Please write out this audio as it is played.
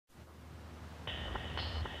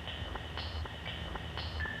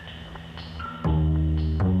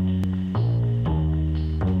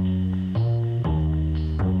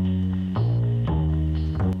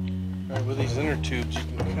tubes, you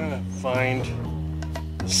can kind of find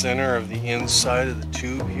the center of the inside of the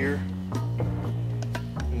tube here.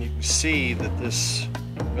 And you can see that this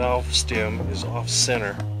valve stem is off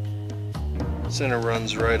center. Center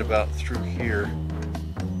runs right about through here.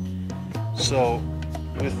 So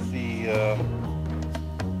with the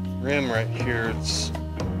rim right here, it's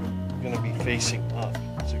going to be facing up.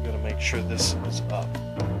 So you're going to make sure this is up.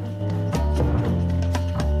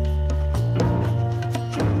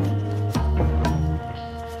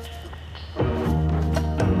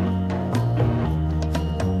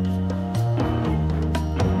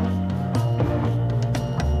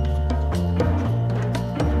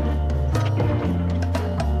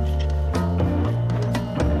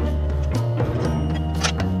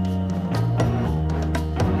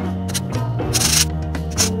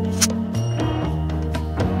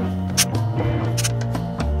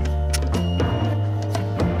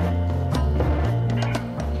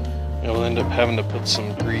 You'll end up having to put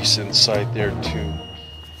some grease inside there too.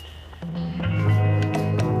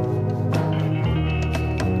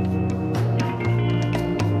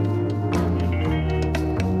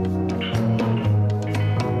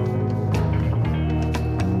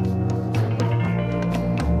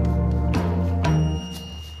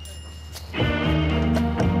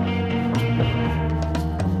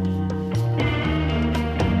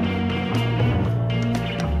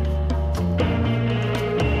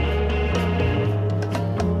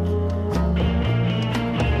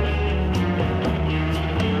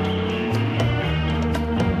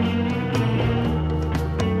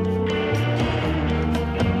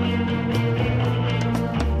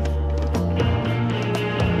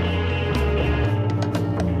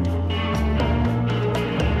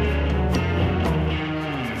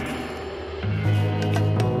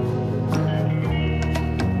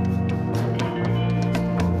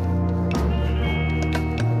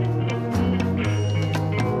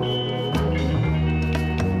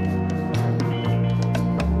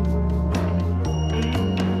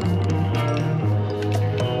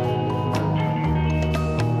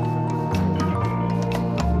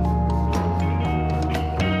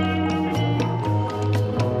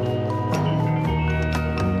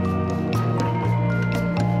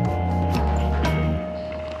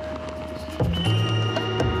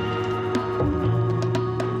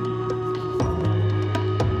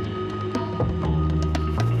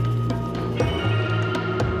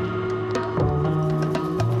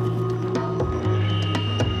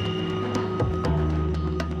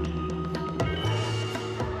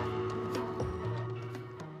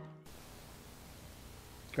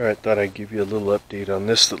 Alright, thought I'd give you a little update on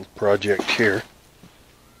this little project here.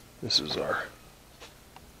 This is our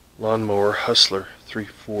lawnmower Hustler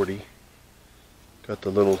 340. Got the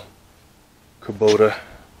little Kubota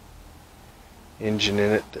engine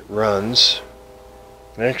in it that runs.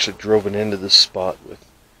 I actually drove it into this spot with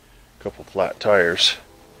a couple flat tires.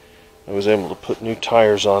 I was able to put new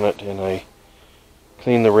tires on it, and I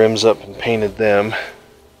cleaned the rims up and painted them.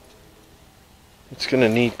 It's going to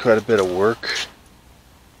need quite a bit of work.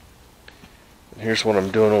 Here's what I'm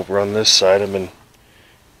doing over on this side. I've been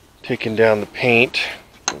taking down the paint.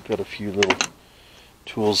 I've got a few little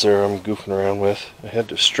tools there I'm goofing around with. I had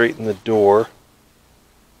to straighten the door,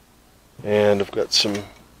 and I've got some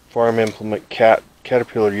farm implement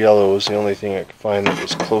Caterpillar yellow is the only thing I could find that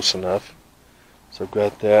was close enough. So I've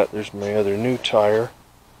got that. There's my other new tire,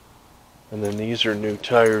 and then these are new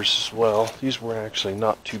tires as well. These were actually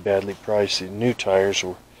not too badly priced. The new tires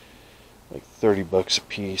were like 30 bucks a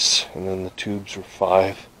piece, and then the tubes were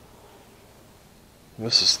 $5. And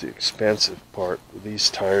this is the expensive part with these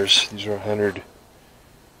tires. These are around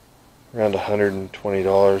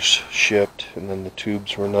 $120 shipped, and then the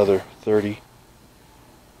tubes were another 30.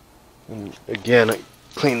 And again, I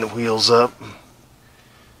cleaned the wheels up,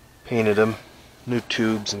 painted them, new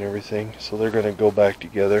tubes and everything, so they're going to go back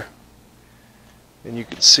together. And you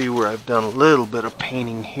can see where I've done a little bit of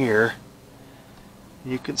painting here.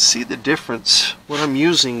 You can see the difference. What I'm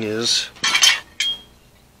using is,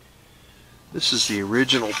 this is the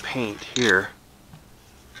original paint here.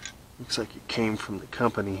 Looks like it came from the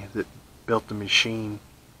company that built the machine.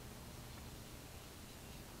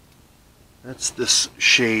 That's this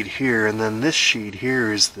shade here, and then this shade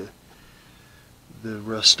here is the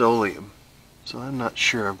Rust-Oleum. So I'm not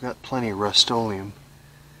sure. I've got plenty of Rust-Oleum.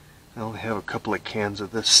 I only have a couple of cans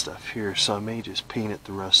of this stuff here, so I may just paint it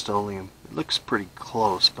the Rust-Oleum. It looks pretty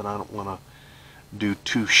close, but I don't want to do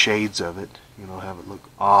two shades of it, you know, have it look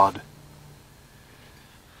odd.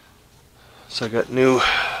 So I got new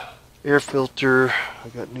air filter, I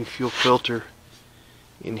got new fuel filter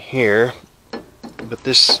in here, but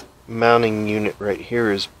this mounting unit right here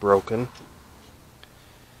is broken.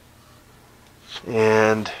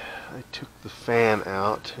 And I took the fan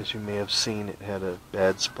out. As you may have seen, it had a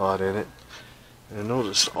bad spot in it. And I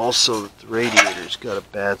noticed also that the radiator's got a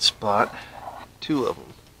bad spot, 2 of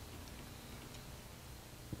them.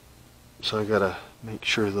 So I gotta make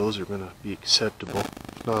sure those are gonna be acceptable.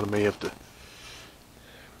 If not, I may have to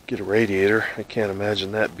get a radiator. I can't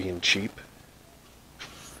imagine that being cheap.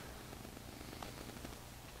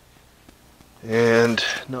 And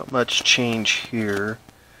not much change here.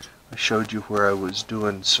 I showed you where I was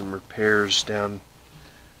doing some repairs down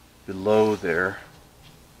below there.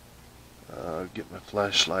 Get my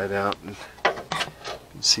flashlight out, and you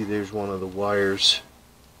can see there's one of the wires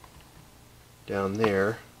down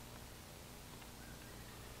there,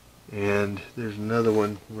 and there's another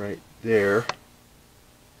one right there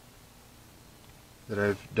that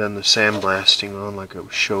I've done the sandblasting on, like I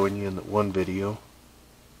was showing you in that one video.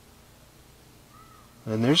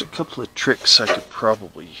 And there's a couple of tricks I could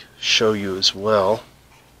probably show you as well.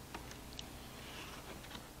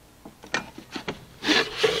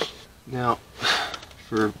 Now,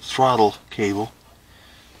 for throttle cable,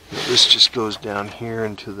 this just goes down here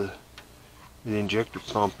into the injector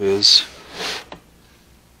pump is.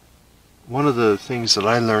 One of the things that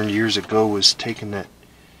I learned years ago was taking that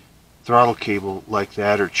throttle cable like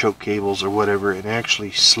that, or choke cables or whatever, and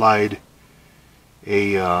actually slide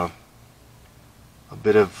a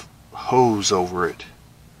bit of hose over it.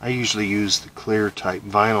 I usually use the clear type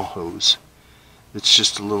vinyl hose. It's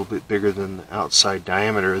just a little bit bigger than the outside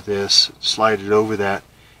diameter of this. Slide it over that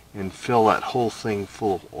and fill that whole thing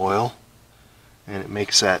full of oil, and it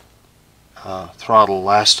makes that throttle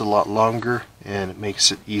last a lot longer, and it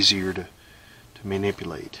makes it easier to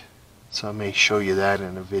manipulate. So I may show you that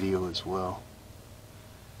in a video as well.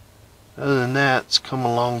 Other than that, it's come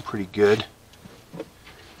along pretty good.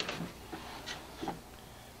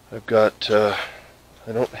 I've got, I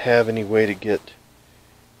don't have any way to get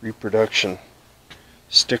reproduction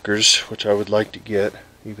stickers, which I would like to get.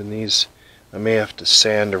 Even these, I may have to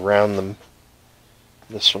sand around them.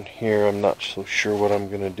 This one here, I'm not so sure what I'm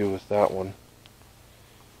going to do with that one.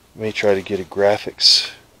 I may try to get a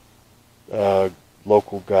graphics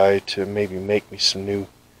local guy to maybe make me some new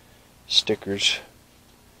stickers,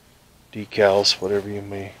 decals, whatever you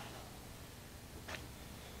may.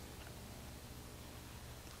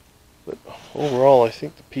 But overall, I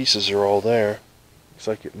think the pieces are all there. Looks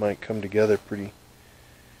like it might come together pretty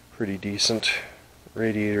decent.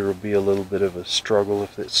 Radiator will be a little bit of a struggle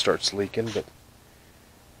if it starts leaking, but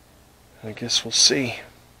I guess we'll see.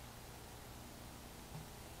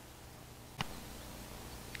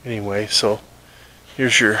 Anyway, so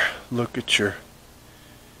here's your look at your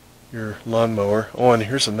lawnmower. Oh, and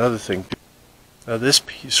here's another thing. Now this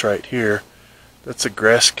piece right here, that's a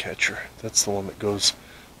grass catcher. That's the one that goes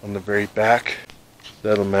on the very back.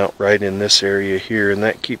 That'll mount right in this area here, and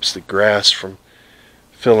that keeps the grass from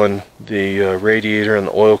filling the radiator and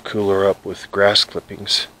the oil cooler up with grass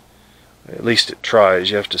clippings. At least it tries.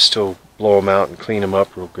 You have to still blow them out and clean them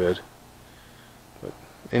up real good. But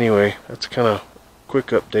anyway, that's kind of quick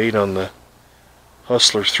update on the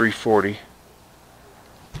Hustler 340.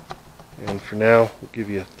 And for now, we'll give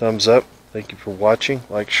you a thumbs up. Thank you for watching.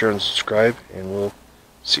 Like, share, and subscribe, and we'll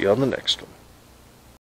see you on the next one.